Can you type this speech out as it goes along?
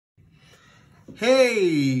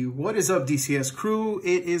Hey, what is up, DCS Crew?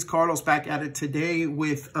 It is Carlos back at it today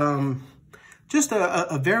with just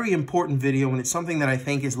a very important video, and it's something that I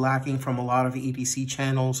think is lacking from a lot of EDC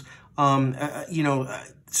channels.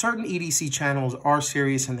 Certain EDC channels are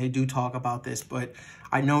serious and they do talk about this, but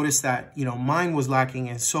I noticed that, mine was lacking,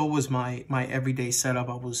 and so was my everyday setup.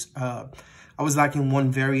 I was lacking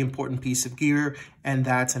one very important piece of gear, and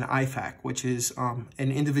that's an IFAK, which is an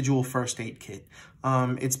individual first aid kit.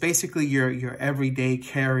 It's basically your everyday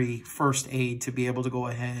carry first aid to be able to go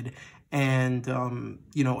ahead and,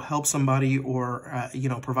 help somebody or,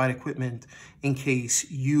 provide equipment in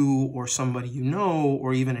case you or somebody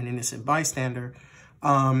or even an innocent bystander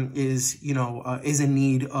is in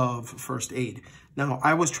need of first aid. Now,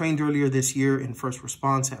 I was trained earlier this year in first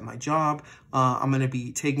response at my job. I'm going to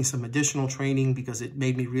be taking some additional training because it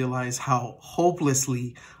made me realize how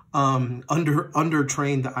hopelessly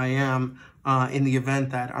under-trained I am in the event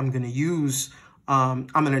that I'm going to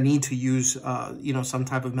need to use some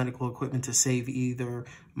type of medical equipment to save either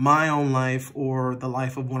my own life or the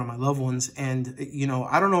life of one of my loved ones. And,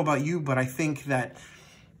 I don't know about you, but I think that,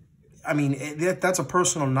 that's a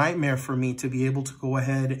personal nightmare for me to be able to go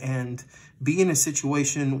ahead and be in a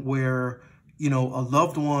situation where, a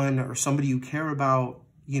loved one or somebody you care about,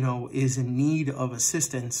 is in need of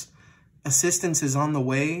assistance. Assistance is on the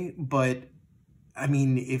way, but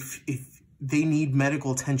if they need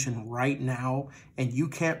medical attention right now and you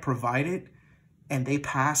can't provide it and they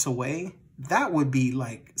pass away, that would be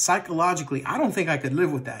like psychologically, I don't think I could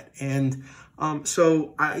live with that. And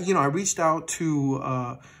so I reached out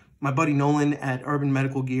to my buddy Nolan at Urban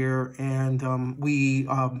Medical Gear, and we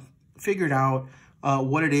figured out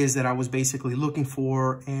what it is that I was basically looking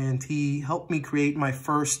for, and he helped me create my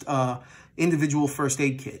first individual first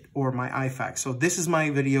aid kit, or my IFAK. So this is my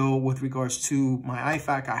video with regards to my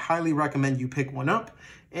IFAK. I highly recommend you pick one up.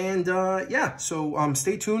 And so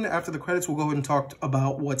stay tuned. After the credits, we'll go ahead and talk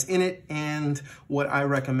about what's in it and what I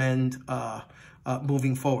recommend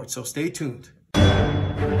moving forward. So stay tuned.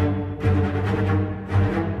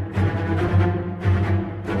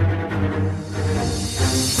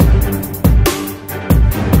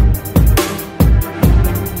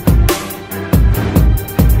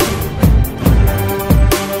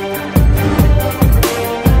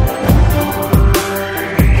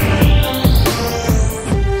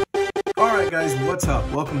 What's up?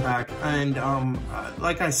 Welcome back. And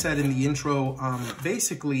like I said in the intro,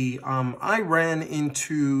 I ran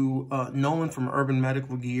into Nolan from Urban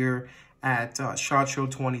Medical Gear at SHOT Show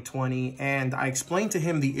 2020, and I explained to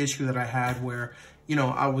him the issue that I had where,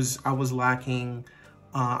 I was lacking,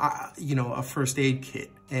 a first aid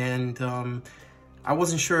kit, and I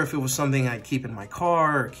wasn't sure if it was something I'd keep in my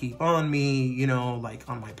car or keep on me, like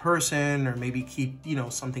on my person, or maybe keep,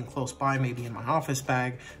 something close by, maybe in my office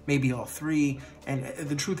bag, maybe all three. And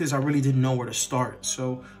the truth is, I really didn't know where to start.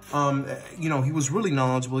 So, he was really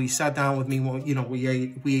knowledgeable. He sat down with me. We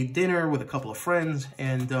ate dinner with a couple of friends,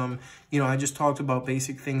 and, I just talked about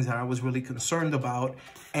basic things that I was really concerned about.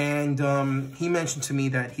 And he mentioned to me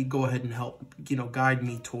that he'd go ahead and help, guide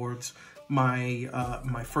me towards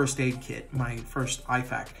my first aid kit, my first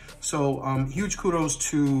IFAK. So huge kudos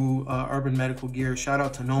to Urban Medical Gear. Shout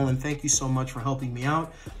out to Nolan. Thank you so much for helping me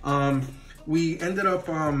out. We ended up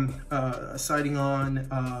deciding on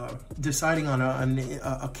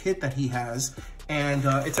a kit that he has, and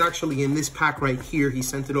it's actually in this pack right here. He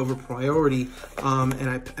sent it over priority,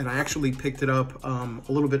 and I actually picked it up a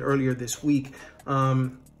little bit earlier this week.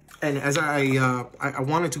 And as I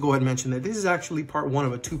wanted to go ahead and mention that this is actually part one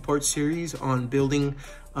of a two-part series on building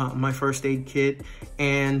my first aid kit.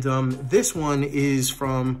 And this one is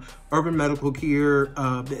from Urban Medical Gear.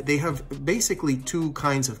 They have basically two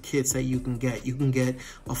kinds of kits that you can get. You can get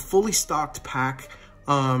a fully stocked pack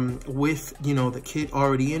with, the kit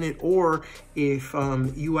already in it, or if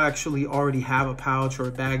you actually already have a pouch or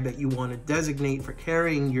a bag that you want to designate for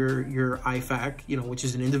carrying your IFAK, which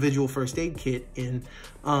is an individual first aid kit, in,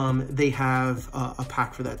 they have a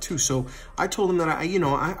pack for that too. So I told them that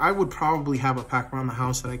I would probably have a pack around the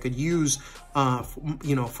house that I could use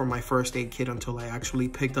for my first aid kit until I actually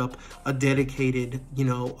picked up a dedicated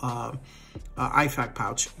IFAK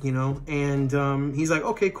pouch, and he's like,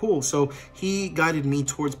 okay, cool. So he guided me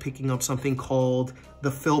towards picking up something called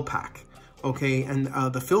the Fill-Pak. Okay, and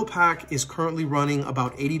the Fill-Pak is currently running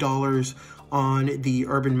about $80 on the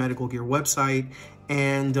Urban Medical Gear website.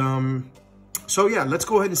 And so yeah, let's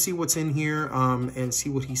go ahead and see what's in here and see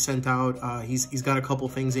what he sent out. He's got a couple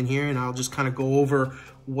things in here, and I'll just kind of go over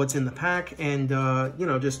what's in the pack and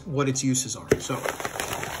just what its uses are. So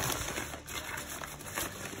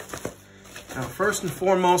Now, first and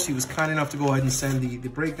foremost, he was kind enough to go ahead and send the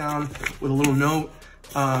breakdown with a little note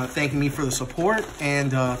thanking me for the support.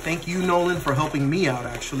 And thank you, Nolan, for helping me out,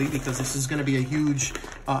 actually, because this is going to be a huge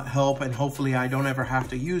help. And hopefully I don't ever have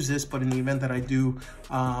to use this. But in the event that I do,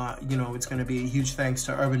 you know, it's going to be a huge thanks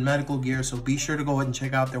to Urban Medical Gear. So be sure to go ahead and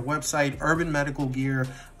check out their website,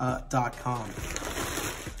 urbanmedicalgear.com.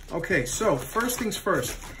 Okay, so first things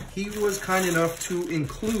first, he was kind enough to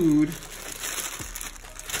include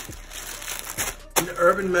an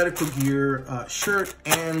Urban Medical Gear shirt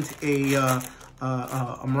and a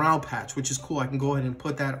morale patch, which is cool. I can go ahead and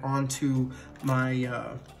put that onto my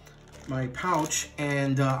my pouch,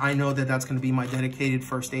 and I know that that's going to be my dedicated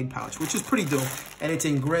first aid pouch, which is pretty dope. And it's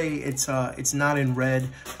in gray. It's not in red,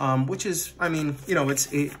 which is, I mean, you know,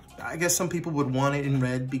 I guess some people would want it in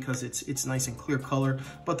red because it's nice and clear color.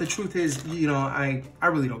 But the truth is, you know, I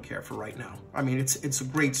really don't care for right now. I mean, it's a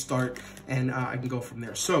great start, and I can go from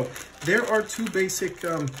there. So there are two basic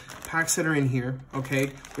packs that are in here,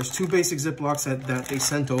 okay? There's two basic Ziplocs that they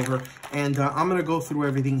sent over, and I'm gonna go through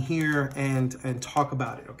everything here and talk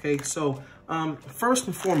about it, okay? So first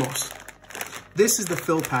and foremost, this is the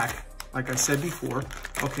Fill-Pak, like I said before,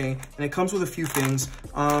 okay? And it comes with a few things.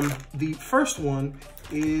 The first one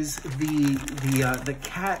is the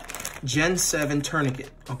Cat Gen 7 tourniquet,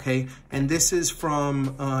 okay? And this is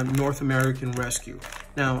from North American Rescue.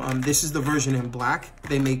 Now, this is the version in black.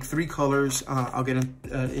 They make 3 colors. I'll get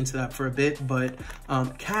into that for a bit, but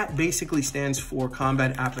CAT basically stands for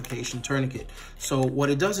Combat Application Tourniquet. So what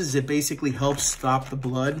it does is it basically helps stop the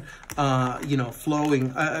blood, you know,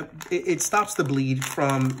 flowing. It stops the bleed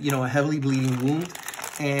from, you know, a heavily bleeding wound.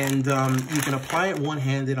 And you can apply it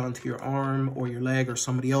one-handed onto your arm or your leg or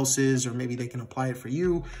somebody else's, or maybe they can apply it for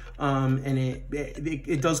you. And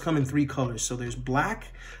it does come in 3 colors. So there's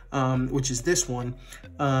black, which is this one.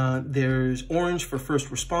 There's orange for first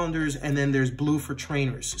responders, and then there's blue for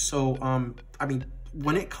trainers. So, I mean,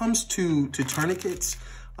 when it comes to tourniquets,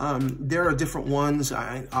 there are different ones.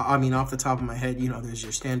 I mean, off the top of my head, you know, there's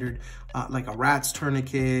your standard, like a rat's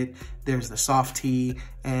tourniquet, there's the soft T,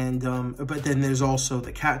 and, but then there's also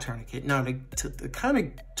the CAT tourniquet. Now, to kind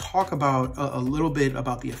of talk about a little bit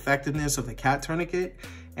about the effectiveness of the CAT tourniquet,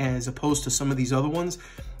 as opposed to some of these other ones,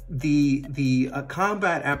 the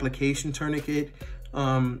Combat Application Tourniquet,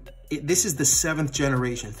 this is the 7th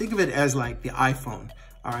generation. Think of it as like the iPhone,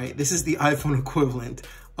 all right? This is the iPhone equivalent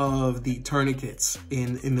of the tourniquets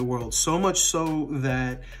in the world. So much so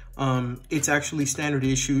that it's actually standard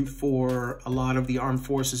issue for a lot of the armed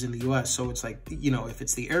forces in the US. So it's like, you know, if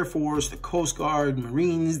it's the Air Force, the Coast Guard,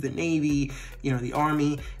 Marines, the Navy, you know, the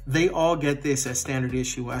Army, they all get this as standard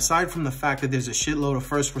issue. Aside from the fact that there's a shitload of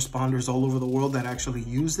first responders all over the world that actually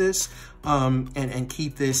use this and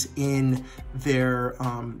keep this in their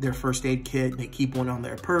first aid kit. They keep one on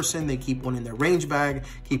their person, they keep one in their range bag,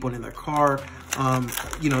 keep one in their car.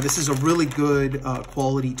 You know, this is a really good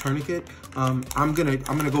quality tourniquet. I'm gonna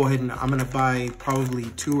go ahead and I'm gonna buy probably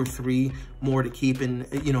 2 or 3 more to keep in,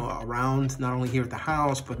 you know, around, not only here at the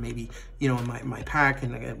house, but maybe, you know, in my pack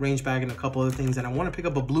and a range bag and a couple other things. And I want to pick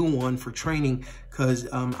up a blue one for training because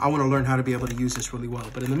I want to learn how to be able to use this really well.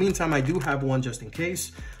 But in the meantime, I do have one just in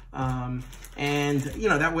case. And, you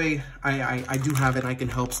know, that way I do have it and I can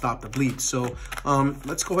help stop the bleed. So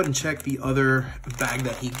let's go ahead and check the other bag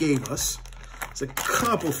that he gave us. There's a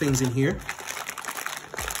couple things in here.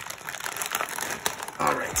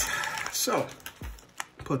 All right, so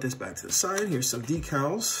put this back to the side. Here's some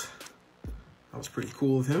decals. That was pretty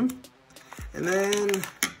cool of him. And then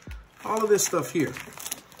all of this stuff here.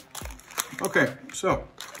 Okay, so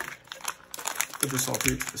put this all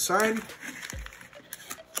here to the side.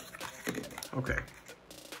 Okay.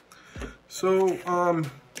 So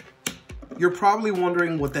you're probably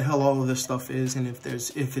wondering what the hell all of this stuff is and if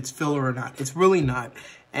it's filler or not. It's really not.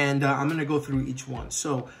 And I'm gonna go through each one.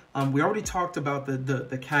 So we already talked about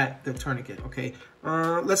the tourniquet, okay?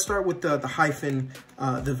 Let's start with the hyphen,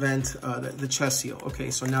 the vent, the chest seal. Okay,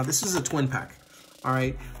 so now this is a twin pack, all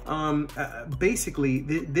right? Basically,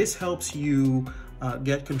 this helps you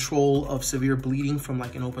get control of severe bleeding from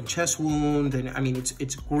like an open chest wound. And I mean,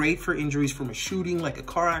 it's great for injuries from a shooting, like a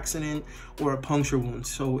car accident or a puncture wound.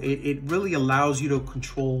 So it really allows you to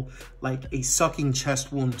control like a sucking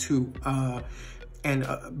chest wound too. And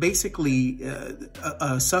basically,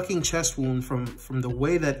 a sucking chest wound, from the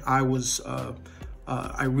way that I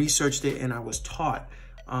researched it and I was taught,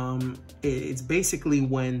 it's basically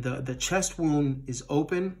when the chest wound is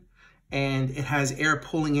open and it has air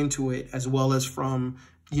pulling into it, as well as from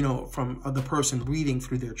the person breathing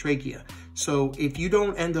through their trachea. So if you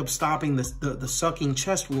don't end up stopping the sucking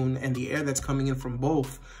chest wound and the air that's coming in from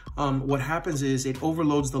both, what happens is it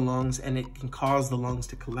overloads the lungs and it can cause the lungs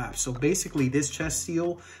to collapse. So basically this chest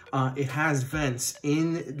seal, it has vents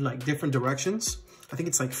in like different directions. I think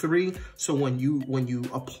it's like 3. So when you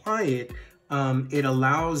apply it, it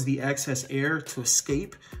allows the excess air to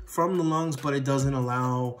escape from the lungs, but it doesn't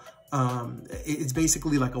allow, it's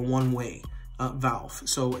basically like a one-way valve.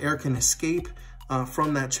 So air can escape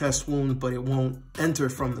from that chest wound, but it won't enter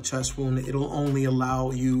from the chest wound. It'll only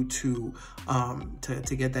allow you to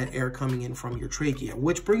get that air coming in from your trachea,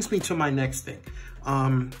 which brings me to my next thing.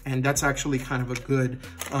 And that's actually kind of a good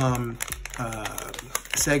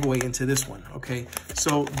segue into this one. Okay,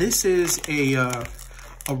 so this is a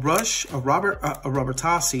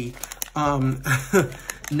Robertasi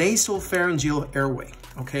nasal pharyngeal airway,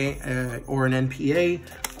 okay, or an NPA.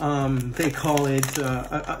 They call it,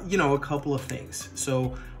 you know, a couple of things.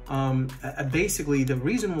 So basically the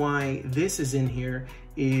reason why this is in here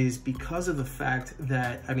is because of the fact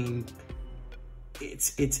that, I mean,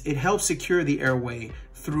 it helps secure the airway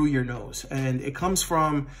through your nose, and it comes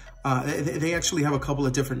from, they actually have a couple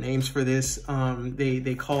of different names for this.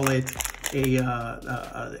 They call it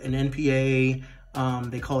an NPA.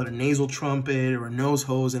 They call it a nasal trumpet or a nose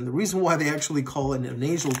hose. And the reason why they actually call it a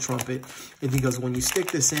nasal trumpet is because when you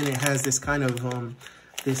stick this in, it has this kind of,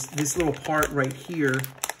 this little part right here,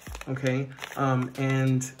 okay?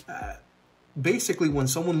 Basically when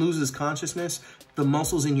someone loses consciousness, the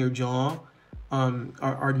muscles in your jaw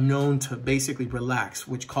are known to basically relax,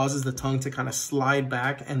 which causes the tongue to kind of slide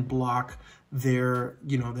back and block their,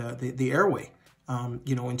 you know, the airway,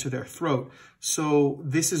 you know, into their throat. So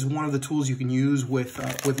this is one of the tools you can use with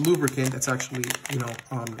lubricant that's actually, you know,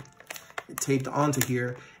 taped onto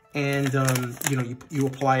here. And, you know, you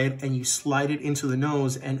apply it and you slide it into the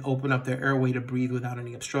nose and open up their airway to breathe without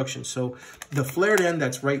any obstruction. So the flared end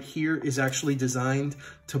that's right here is actually designed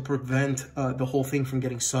to prevent the whole thing from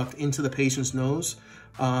getting sucked into the patient's nose.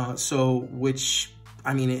 Which,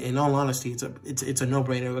 I mean, in all honesty, it's a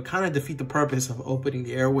no-brainer. It would kind of defeat the purpose of opening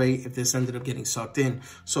the airway if this ended up getting sucked in.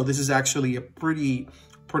 So this is actually a pretty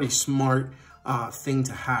smart thing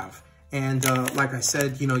to have. And like I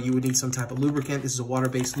said, you know, you would need some type of lubricant. This is a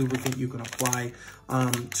water-based lubricant you can apply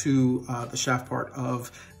to the shaft part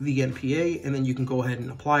of the NPA, and then you can go ahead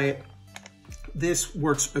and apply it. This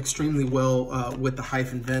works extremely well with the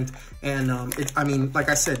hyphen vent, and I mean, like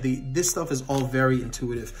I said, this stuff is all very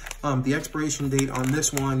intuitive. The expiration date on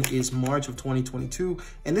this one is March of 2022,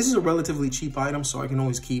 and this is a relatively cheap item, so I can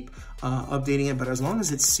always keep updating it. But as long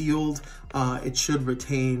as it's sealed, it should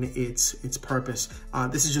retain its purpose.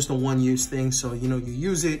 This is just a one-use thing, so you know, you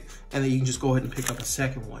use it, and then you can just go ahead and pick up a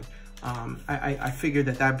second one. I figured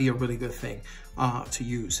that'd be a really good thing to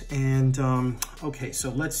use. And okay, so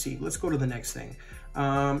let's see. Let's go to the next thing.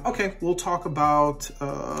 Okay, we'll talk about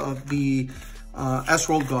the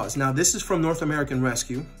S-rolled gauze. Now, this is from North American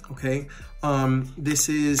Rescue. Okay, this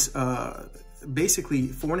is basically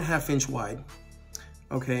 4.5 inch wide.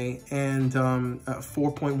 Okay, and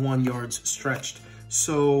 4.1 yards stretched.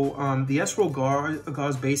 So the S-rolled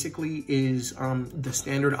gauze basically is the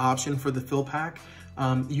standard option for the Fill-Pak.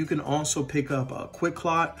 You can also pick up a Quick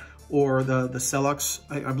Clot or the Celux,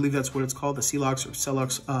 I believe that's what it's called, the Celux or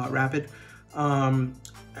Celux Rapid.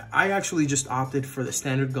 I actually just opted for the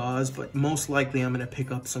standard gauze, but most likely I'm gonna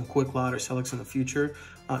pick up some Quick Clot or Celux in the future,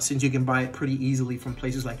 since you can buy it pretty easily from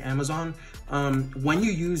places like Amazon. When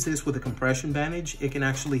you use this with a compression bandage, it can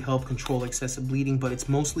actually help control excessive bleeding, but it's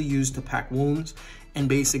mostly used to pack wounds and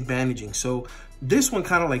basic bandaging. So this one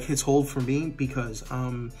kind of like hits hold for me because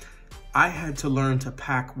I had to learn to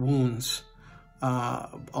pack wounds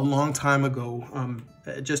a long time ago.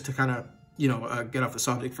 Just to kind of, you know, get off the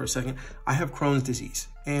subject for a second, I have Crohn's disease,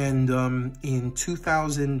 and in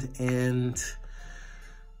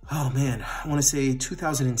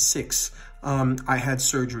 2006, I had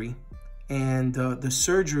surgery, and the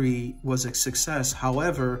surgery was a success.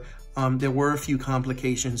 However, there were a few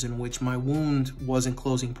complications in which my wound wasn't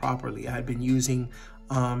closing properly. I had been using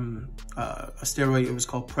a steroid, it was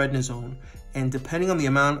called prednisone, and depending on the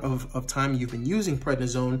amount of time you've been using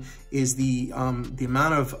prednisone is the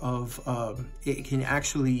amount of it can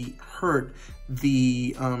actually hurt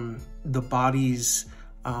the body's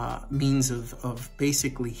means of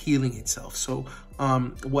basically healing itself. So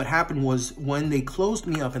what happened was, when they closed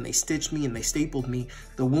me up and they stitched me and they stapled me,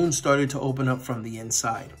 the wound started to open up from the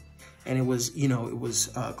inside. And it was, you know, it was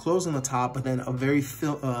closed on the top, but then a very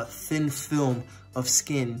thin film of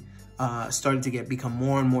skin started to become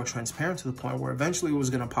more and more transparent, to the point where eventually it was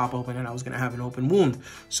going to pop open and I was going to have an open wound.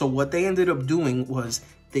 So what they ended up doing was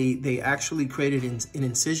they actually created an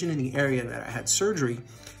incision in the area that I had surgery,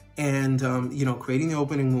 and you know, creating the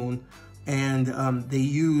opening wound, and they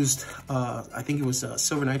used, I think it was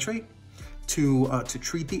silver nitrate to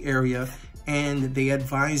treat the area. And they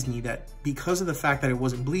advised me that because of the fact that it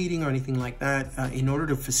wasn't bleeding or anything like that, in order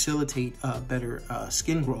to facilitate better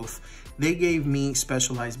skin growth, they gave me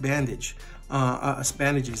specialized bandages.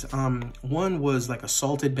 One was like a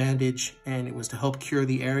salted bandage, and it was to help cure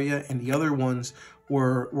the area, and the other ones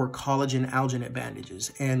were collagen alginate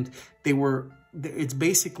bandages, and it's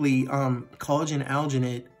basically collagen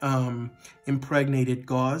alginate impregnated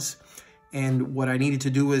gauze. And what I needed to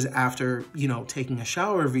do is, after, you know, taking a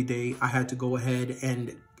shower every day, I had to go ahead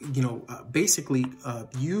and, you know, basically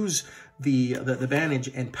use the bandage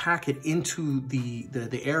and pack it into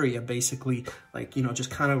the area, basically, like, you know, just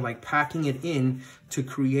kind of like packing it in to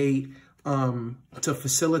create, to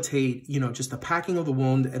facilitate, you know, just the packing of the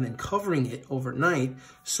wound and then covering it overnight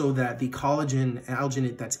so that the collagen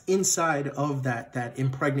alginate that's inside of that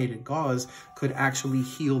impregnated gauze could actually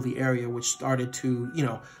heal the area, which started to, you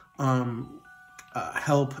know,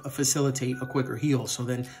 help facilitate a quicker heal. So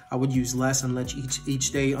then I would use less and less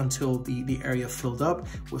each day until the area filled up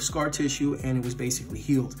with scar tissue and it was basically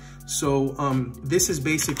healed. So this is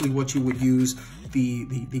basically what you would use the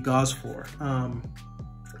gauze for.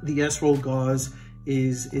 The S-roll gauze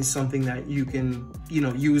is something that you can, you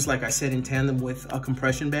know, use, like I said, in tandem with a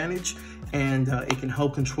compression bandage, and it can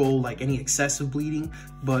help control like any excessive bleeding,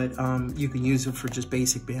 but you can use it for just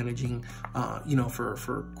basic bandaging, you know,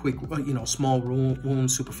 for quick, you know, small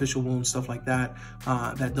wounds, superficial wounds, stuff like that,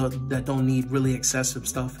 that don't need really excessive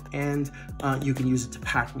stuff. And you can use it to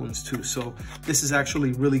pack wounds too. So this is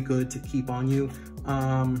actually really good to keep on you.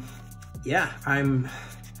 Yeah,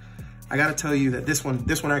 I gotta tell you that this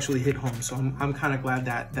one actually hit home. So I'm kind of glad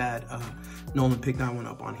that Nolan picked that one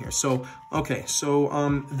up on here. So okay,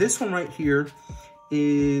 so this one right here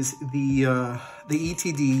is the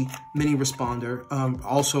ETD mini responder,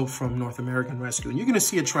 also from North American Rescue. And you're gonna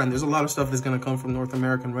see a trend. There's a lot of stuff that's gonna come from North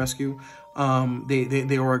American Rescue.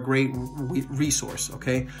 They are a great resource.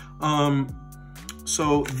 Okay.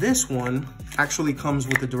 So this one actually comes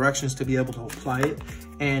with the directions to be able to apply it,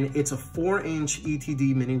 and it's a 4-inch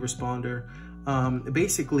ETD mini responder.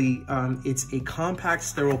 Basically, it's a compact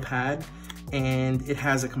sterile pad, and it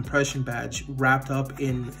has a compression badge wrapped up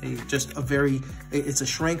in it's a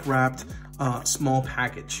shrink wrapped small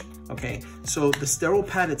package. Okay, so the sterile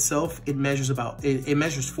pad itself, it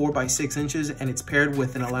measures 4 by 6 inches, and it's paired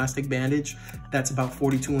with an elastic bandage that's about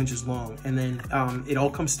 42 inches long. And then it all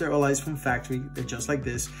comes sterilized from factory. They're just like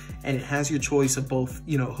this, and it has your choice of both,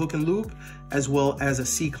 you know, hook and loop, as well as a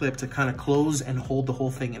C-clip to kind of close and hold the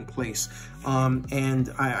whole thing in place. And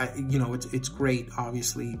I you know, it's great,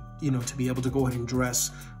 obviously, you know, to be able to go ahead and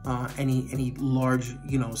dress any large,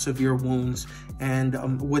 you know, severe wounds.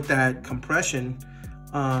 And with that compression,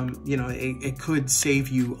 you know, it could save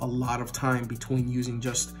you a lot of time between using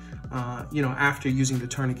just, you know, after using the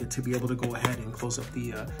tourniquet, to be able to go ahead and close up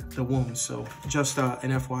the wound. So just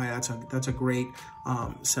an FYI, that's a great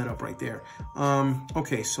setup right there.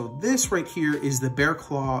 Okay, so this right here is the Bear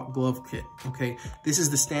Claw glove kit. Okay, this is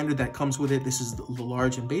the standard that comes with it. This is the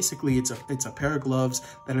large, and basically it's a pair of gloves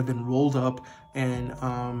that have been rolled up and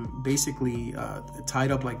basically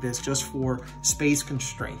tied up like this, just for space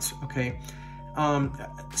constraints. Okay.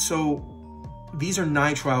 So these are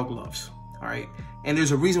nitrile gloves, all right? And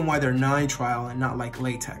there's a reason why they're nitrile and not like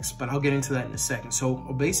latex, but I'll get into that in a second. So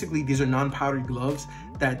basically, these are non-powdered gloves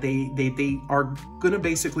that they are gonna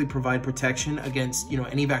basically provide protection against, you know,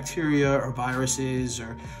 any bacteria or viruses,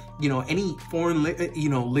 or, you know, any foreign, you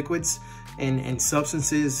know, liquids and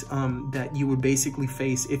substances that you would basically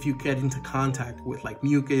face if you get into contact with like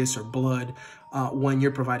mucus or blood when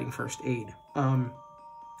you're providing first aid.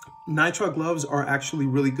 Nitrile gloves are actually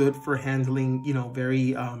really good for handling, you know,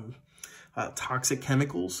 very toxic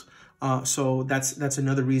chemicals. So that's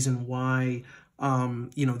another reason why,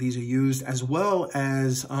 you know, these are used, as well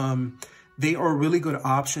as they are a really good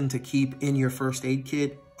option to keep in your first aid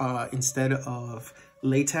kit instead of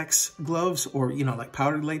latex gloves, or, you know, like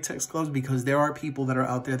powdered latex gloves, because there are people that are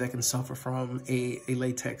out there that can suffer from a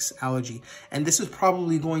latex allergy. And this is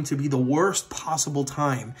probably going to be the worst possible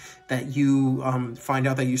time that you find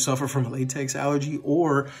out that you suffer from a latex allergy,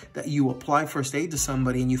 or that you apply first aid to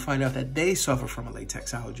somebody and you find out that they suffer from a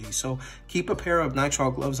latex allergy. So keep a pair of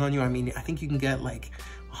nitrile gloves on you. I mean, I think you can get like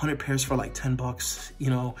 100 pairs for like 10 bucks, you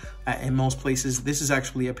know, in most places. This is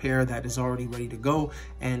actually a pair that is already ready to go,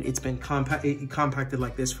 and it's been compacted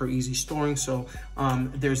like this for easy storing. So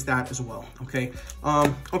there's that as well. Okay.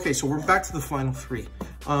 Okay, so we're back to the final three.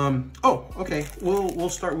 Oh, okay, we'll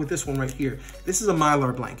start with this one right here. This is a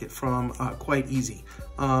Mylar blanket from Quite Easy.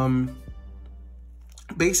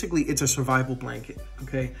 basically it's a survival blanket,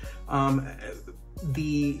 okay?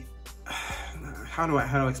 How do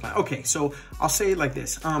I explain? Okay, so I'll say it like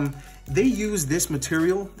this. They use this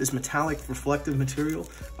material, this metallic reflective material,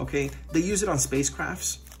 okay? They use it on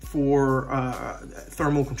spacecrafts for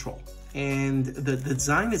thermal control. And the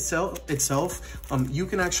design itself, you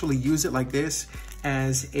can actually use it like this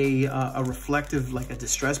as a reflective, like a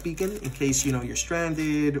distress beacon, in case, you know, you're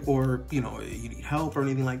stranded, or, you know, you need help or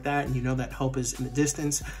anything like that, and you know that help is in the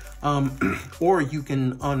distance. Or you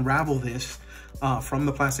can unravel this from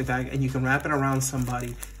the plastic bag, and you can wrap it around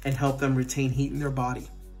somebody and help them retain heat in their body.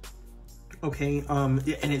 Okay,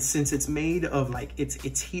 and since it's made of like,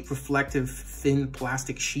 it's heat reflective thin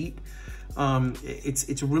plastic sheet,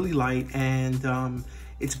 it's really light, and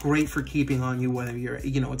it's great for keeping on you, whether you're,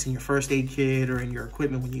 you know, it's in your first aid kit or in your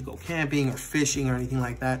equipment when you go camping or fishing or anything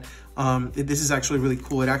like that. This is actually really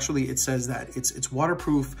cool. It says that it's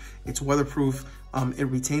waterproof, it's weatherproof, it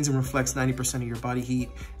retains and reflects 90% of your body heat.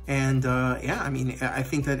 And yeah, I mean, I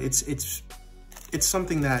think that it's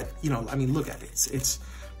something that, you know, I mean, look at it. It's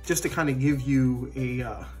just to kind of give you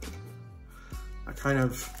a kind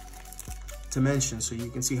of dimension, so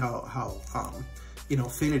you can see how you know,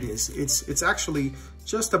 thin it is. It's actually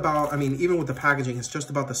just about, I mean, even with the packaging, it's just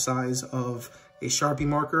about the size of a Sharpie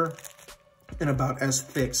marker and about as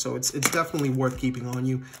thick. So it's definitely worth keeping on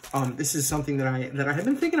you. This is something that I have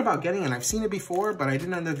been thinking about getting, and I've seen it before, but I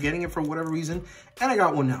didn't end up getting it for whatever reason, and I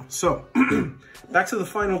got one now. So back to the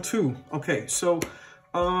final two. Okay, so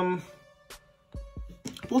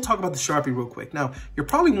we'll talk about the Sharpie real quick. Now, you're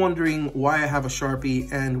probably wondering why I have a Sharpie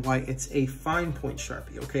and why it's a fine point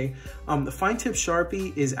Sharpie, okay? The fine tip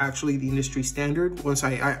Sharpie is actually the industry standard. Once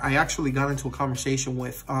I actually got into a conversation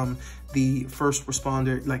with the first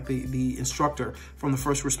responder, like the instructor from the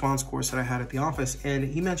first response course that I had at the office, and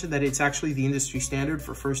he mentioned that it's actually the industry standard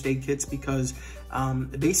for first aid kits because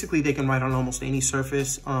basically they can write on almost any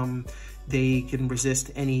surface. They can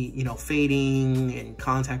resist any, you know, fading and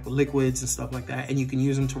contact with liquids and stuff like that. And you can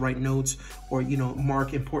use them to write notes or, you know,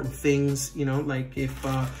 mark important things, you know, like if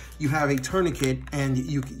you have a tourniquet and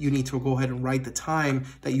you need to go ahead and write the time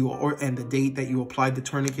that and the date that you applied the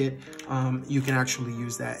tourniquet, you can actually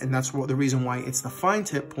use that. And that's the reason why it's the fine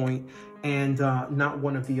tip point and not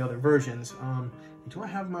one of the other versions. Do I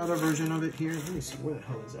have my other version of it here? Let me see, where the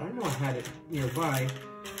hell is it? I know I had it nearby.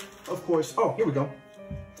 Of course, oh, here we go.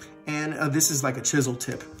 And this is like a chisel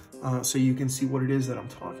tip. So you can see what it is that I'm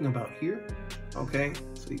talking about here. Okay,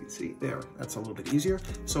 so you can see there, that's a little bit easier.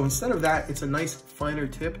 So instead of that, it's a nice finer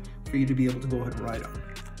tip for you to be able to go ahead and write on,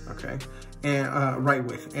 okay? And write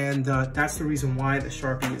with. And that's the reason why the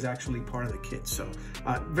Sharpie is actually part of the kit. So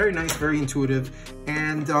very nice, very intuitive.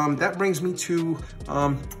 And that brings me to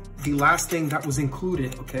the last thing that was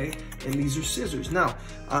included, okay? And these are scissors. Now,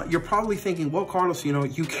 you're probably thinking, well, Carlos, you know,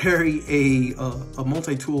 you carry a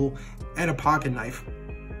multi-tool and a pocket knife.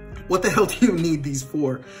 What the hell do you need these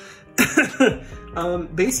for?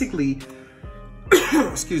 Basically,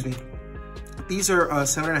 excuse me, these are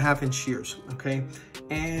 7.5-inch shears, okay?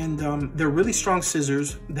 And they're really strong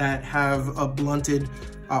scissors that have a blunted,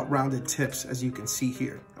 rounded tips, as you can see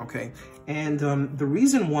here, okay? And the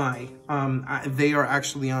reason why they are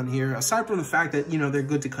actually on here, aside from the fact that, you know, they're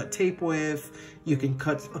good to cut tape with, you can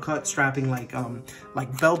cut strapping like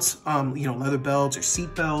belts, you know, leather belts or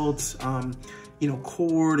seat belts, you know,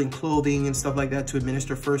 cord and clothing and stuff like that to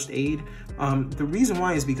administer first aid. The reason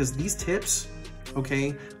why is because these tips,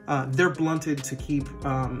 okay, they're blunted to keep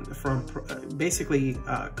from basically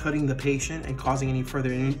cutting the patient and causing any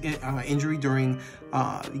further injury during,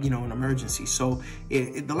 you know, an emergency. So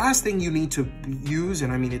the last thing you need to use,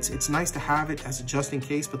 and I mean, it's nice to have it as a just in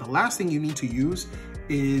case, but the last thing you need to use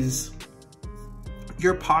is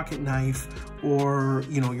your pocket knife or,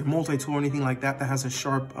 you know, your multi-tool or anything like that that has a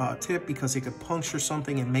sharp tip, because it could puncture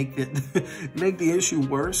something and make it make the issue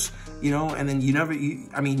worse, you know. And then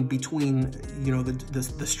I mean, between, you know,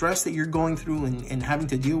 the stress that you're going through and having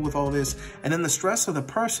to deal with all this, and then the stress of the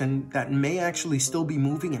person that may actually still be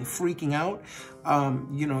moving and freaking out,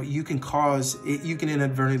 you know, you can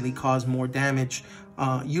inadvertently cause more damage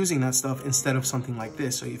using that stuff instead of something like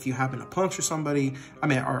this. So if you happen to puncture somebody, I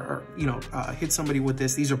mean, or you know, hit somebody with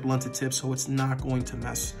this, these are blunted tips, so it's not going to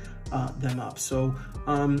mess them up. So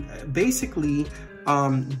basically,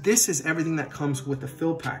 this is everything that comes with the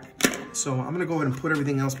Fill-Pak. So I'm gonna go ahead and put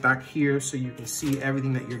everything else back here so you can see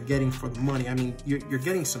everything that you're getting for the money. I mean, you're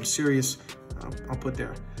getting some serious, I'll put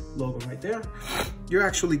their logo right there. You're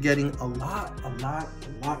actually getting a lot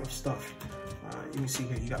of stuff. You can see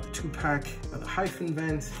here, you got the 2-pack of the hyphen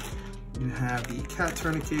vent, you have the cat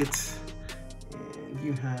tourniquet, and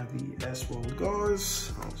you have the S-roll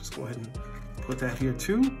gauze. I'll just go ahead and put that here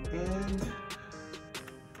too. And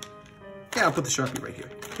yeah, I'll put the Sharpie right here.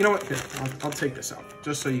 You know what? Here, I'll take this out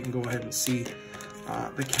just so you can go ahead and see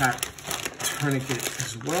the cat tourniquet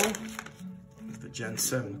as well. The Gen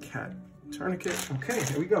 7 cat tourniquet. Okay,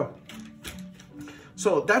 here we go.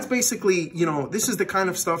 So that's basically, you know, this is the kind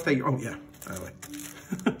of stuff that oh yeah, by the way.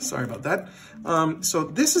 Sorry about that. So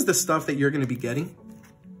this is the stuff that you're going to be getting,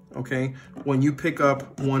 okay, when you pick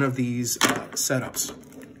up one of these setups.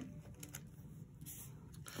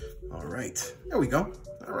 All right, there we go.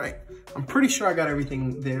 All right, I'm pretty sure I got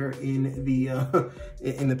everything there in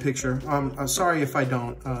the picture. I'm sorry if I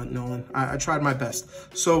don't, Nolan. I tried my best.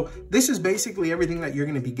 So this is basically everything that you're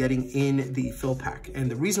going to be getting in the Fill-Pak. And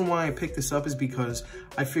the reason why I picked this up is because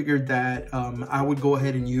I figured that I would go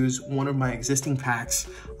ahead and use one of my existing packs.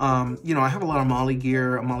 You know, I have a lot of MOLLE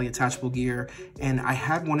gear, MOLLE attachable gear, and I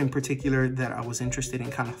had one in particular that I was interested in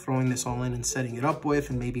kind of throwing this all in and setting it up with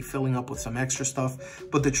and maybe filling up with some extra stuff.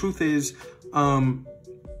 But the truth is,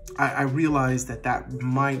 I realized that that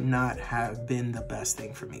might not have been the best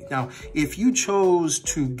thing for me. Now, if you chose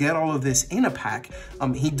to get all of this in a pack,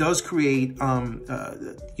 he does create,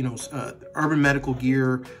 you know, urban medical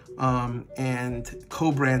gear and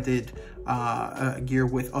co-branded gear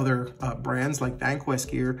with other brands like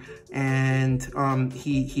VanQuest gear. And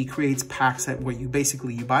he creates packs that where you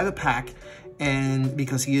basically, you buy the pack, and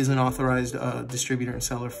because he is an authorized distributor and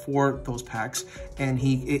seller for those packs, and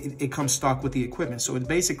it comes stocked with the equipment. So it's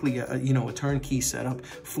basically a, you know, a turnkey setup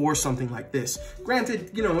for something like this.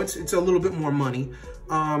 Granted, you know, it's a little bit more money,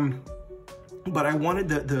 but I wanted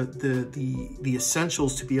the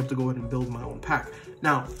essentials to be able to go ahead and build my own pack.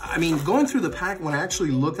 Now, I mean, going through the pack, when I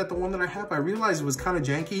actually looked at the one that I have, I realized it was kind of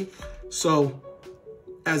janky. So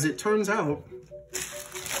as it turns out,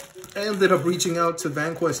 I ended up reaching out to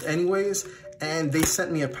VanQuest anyways, and they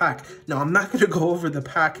sent me a pack. Now, I'm not gonna go over the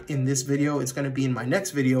pack in this video. It's gonna be in my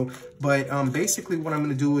next video, but basically what I'm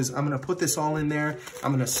gonna do is I'm gonna put this all in there,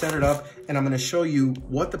 I'm gonna set it up, and I'm gonna show you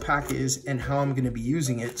what the pack is and how I'm gonna be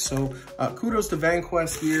using it. So kudos to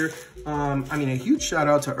VanQuest here. I mean, a huge shout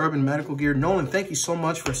out to Urban Medical Gear. Nolan, thank you so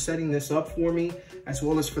much for setting this up for me, as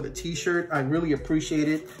well as for the t-shirt. I really appreciate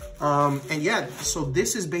it. And yeah, so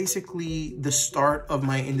this is basically the start of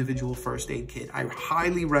my individual first aid kit. I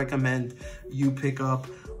highly recommend you pick up,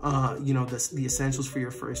 you know, the essentials for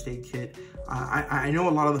your first aid kit. I know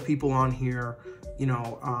a lot of the people on here, you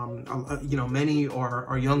know, many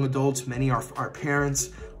are young adults, many are parents.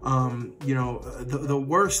 You know, the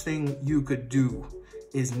worst thing you could do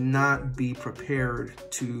is not be prepared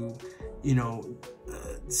to, you know,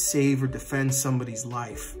 save or defend somebody's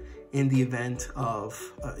life in the event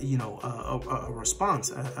of, you know, a response,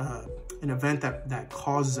 an event that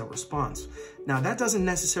causes a response. Now, that doesn't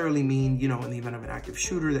necessarily mean, you know, in the event of an active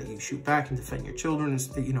shooter that you shoot back and defend your children,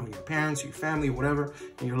 you know, your parents, your family, whatever,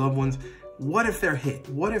 and your loved ones. What if they're hit?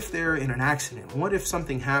 What if they're in an accident? What if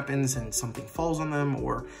something happens and something falls on them,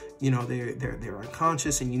 or, you know, they're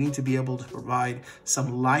unconscious, and you need to be able to provide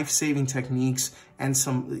some life-saving techniques and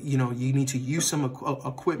some, you know, you need to use some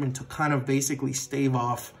equipment to kind of basically stave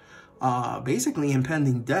off basically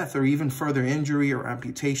impending death or even further injury or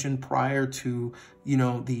amputation prior to, you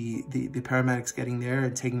know, the paramedics getting there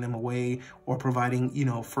and taking them away, or providing, you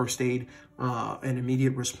know, first aid, an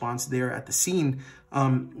immediate response there at the scene.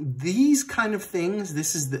 These kind of things,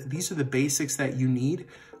 these are the basics that you need,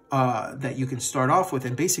 that you can start off with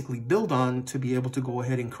and basically build on to be able to go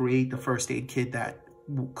ahead and create the first aid kit that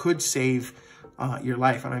could save your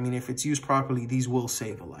life. And I mean, if it's used properly, these will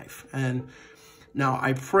save a life. And now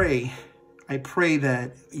I pray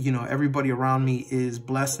that, you know, everybody around me is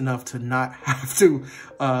blessed enough to not have to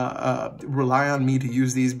rely on me to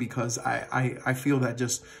use these, because I feel that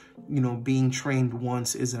just, you know, being trained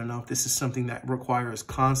once isn't enough. This is something that requires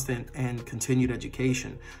constant and continued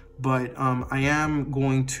education. But I am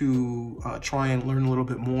going to try and learn a little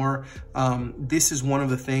bit more. This is one of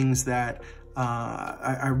the things that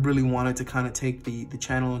I really wanted to kind of take the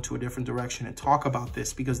channel into a different direction and talk about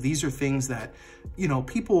this, because these are things that, you know,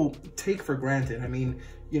 people take for granted. I mean,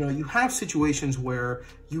 you know, you have situations where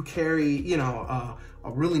you carry, you know,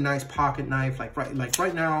 a really nice pocket knife. Like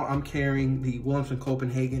right now, I'm carrying the Williamson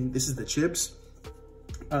Copenhagen. This is the Chips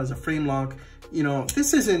as a frame lock. You know,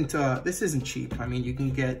 this isn't cheap. I mean, you can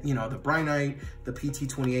get, you know, the Brynite, the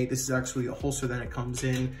PT-28. This is actually a holster that it comes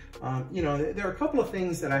in. You know, there are a couple of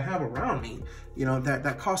things that I have around me, you know,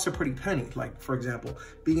 that cost a pretty penny. Like, for example,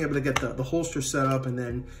 being able to get the holster set up, and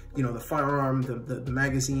then, you know, the firearm, the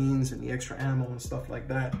magazines, and the extra ammo and stuff like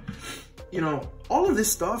that. You know, all of this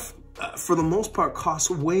stuff, for the most part, costs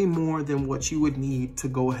way more than what you would need to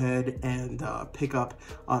go ahead and pick up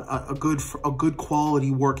a good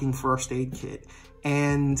quality working first aid kit.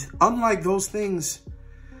 And unlike those things,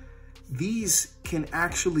 these can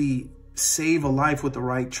actually save a life with the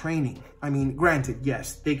right training. I mean, granted,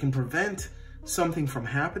 yes, they can prevent something from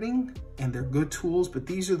happening and they're good tools, but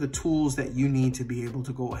these are the tools that you need to be able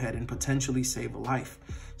to go ahead and potentially save a life,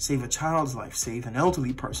 save a child's life, save an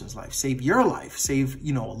elderly person's life, save your life, save,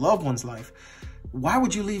 you know, a loved one's life. Why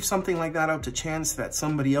would you leave something like that up to chance that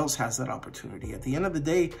somebody else has that opportunity? At the end of the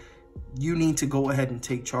day, you need to go ahead and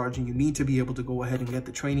take charge, and you need to be able to go ahead and get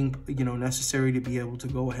the training, you know, necessary to be able to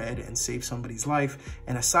go ahead and save somebody's life.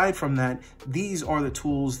 And aside from that, these are the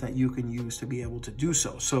tools that you can use to be able to do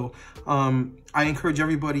so. So I encourage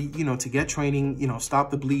everybody, you know, to get training, you know, stop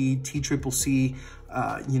the bleed, TCCC,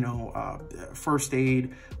 first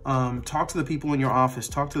aid, talk to the people in your office,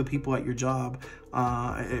 talk to the people at your job,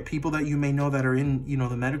 people that you may know that are in, you know,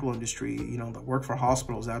 the medical industry, you know, that work for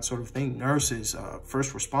hospitals, that sort of thing, nurses,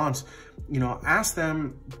 first response, you know, ask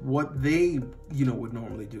them what they, you know, would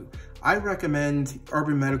normally do. I recommend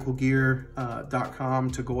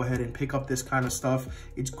urbanmedicalgear.com to go ahead and pick up this kind of stuff.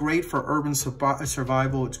 It's great for urban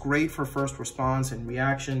survival. It's great for first response and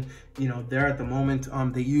reaction. You know, there at the moment,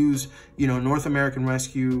 they use, you know, North American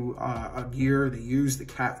Rescue gear. They use the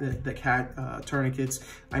cat tourniquets.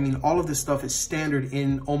 I mean, all of this stuff is standard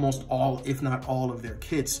in almost all, if not all, of their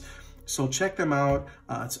kits. So check them out.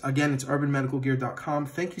 Again, it's urbanmedicalgear.com.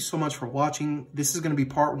 Thank you so much for watching. This is going to be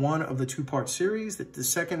part one of the two-part series. The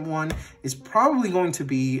second one is probably going to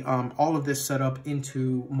be all of this set up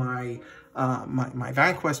into my my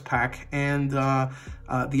VanQuest pack and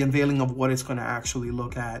the unveiling of what it's going to actually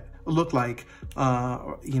look like,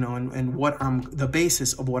 you know, and what the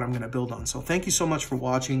basis of what I'm going to build on. So thank you so much for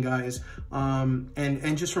watching, guys.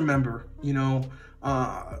 And just remember, you know,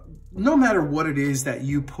 no matter what it is that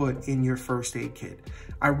you put in your first aid kit,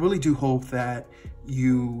 I really do hope that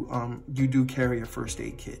you do carry a first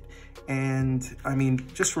aid kit. And I mean,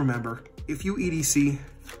 just remember, if you EDC,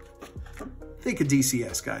 think of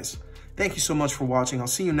DCS, guys. Thank you so much for watching. I'll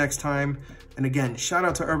see you next time. And again, shout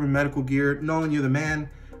out to Urban Medical Gear. Nolan, you're the man.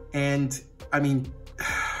 And I mean,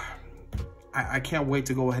 I can't wait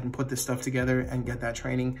to go ahead and put this stuff together and get that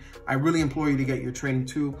training. I really implore you to get your training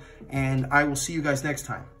too. And I will see you guys next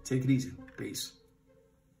time. Take it easy. Peace.